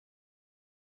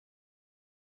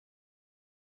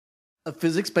A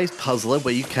physics-based puzzler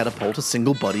where you catapult a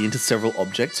single body into several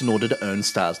objects in order to earn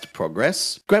stars to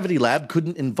progress. Gravity Lab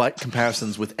couldn't invite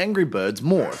comparisons with Angry Birds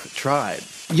more if it tried.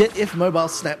 Yet if Mobile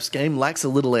Snap's game lacks a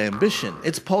little ambition,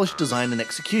 its polished design and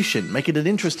execution make it an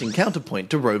interesting counterpoint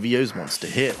to Rovio's monster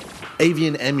hit.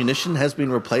 Avian ammunition has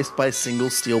been replaced by a single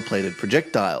steel-plated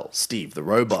projectile, Steve the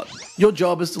Robot. Your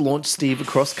job is to launch Steve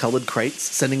across coloured crates,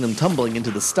 sending them tumbling into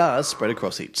the stars spread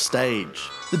across each stage.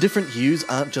 The different hues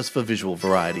aren't just for visual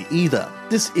variety either.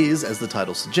 This is, as the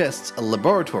title suggests, a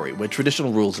laboratory where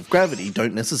traditional rules of gravity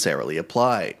don't necessarily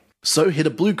apply. So hit a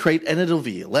blue crate and it'll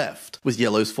veer left, with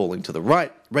yellows falling to the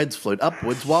right, reds float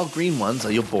upwards, while green ones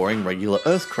are your boring regular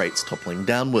Earth crates toppling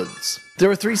downwards. There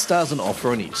are 3 stars on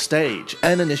offer on each stage,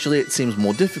 and initially it seems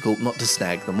more difficult not to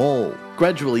snag them all.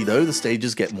 Gradually though, the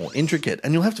stages get more intricate,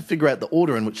 and you'll have to figure out the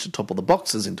order in which to topple the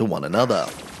boxes into one another.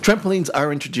 Trampolines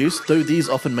are introduced, though these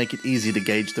often make it easier to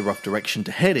gauge the rough direction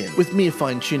to head in, with mere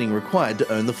fine-tuning required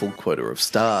to earn the full quota of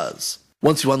stars.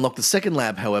 Once you unlock the second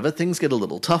lab, however, things get a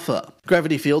little tougher.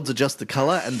 Gravity fields adjust the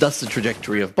colour and thus the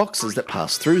trajectory of boxes that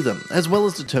pass through them, as well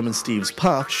as determine Steve's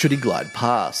path should he glide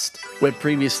past. Where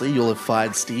previously you'll have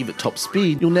fired Steve at top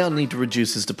speed, you'll now need to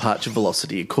reduce his departure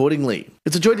velocity accordingly.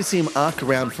 It's a joy to see him arc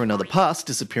around for another pass,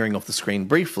 disappearing off the screen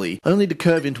briefly, only to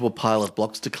curve into a pile of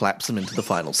blocks to collapse him into the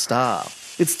final star.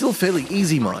 It's still fairly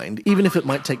easy mined, even if it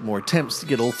might take more attempts to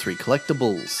get all 3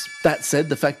 collectibles. That said,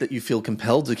 the fact that you feel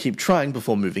compelled to keep trying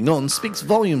before moving on speaks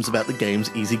volumes about the game's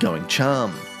easygoing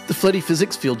charm. The floaty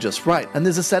physics feel just right, and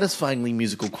there's a satisfyingly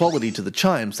musical quality to the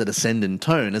chimes that ascend in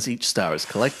tone as each star is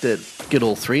collected. Get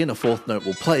all 3 and a 4th note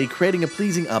will play, creating a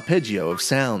pleasing arpeggio of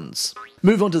sounds.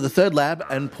 Move on to the third lab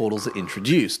and portals are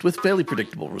introduced, with fairly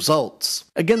predictable results.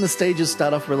 Again, the stages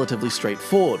start off relatively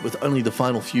straightforward, with only the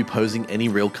final few posing any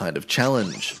real kind of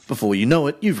challenge. Before you know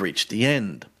it, you've reached the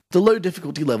end. The low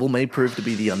difficulty level may prove to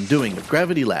be the undoing of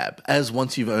Gravity Lab, as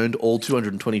once you've earned all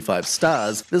 225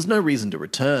 stars, there's no reason to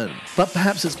return. But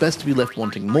perhaps it's best to be left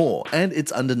wanting more, and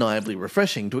it's undeniably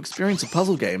refreshing to experience a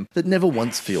puzzle game that never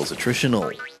once feels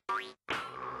attritional.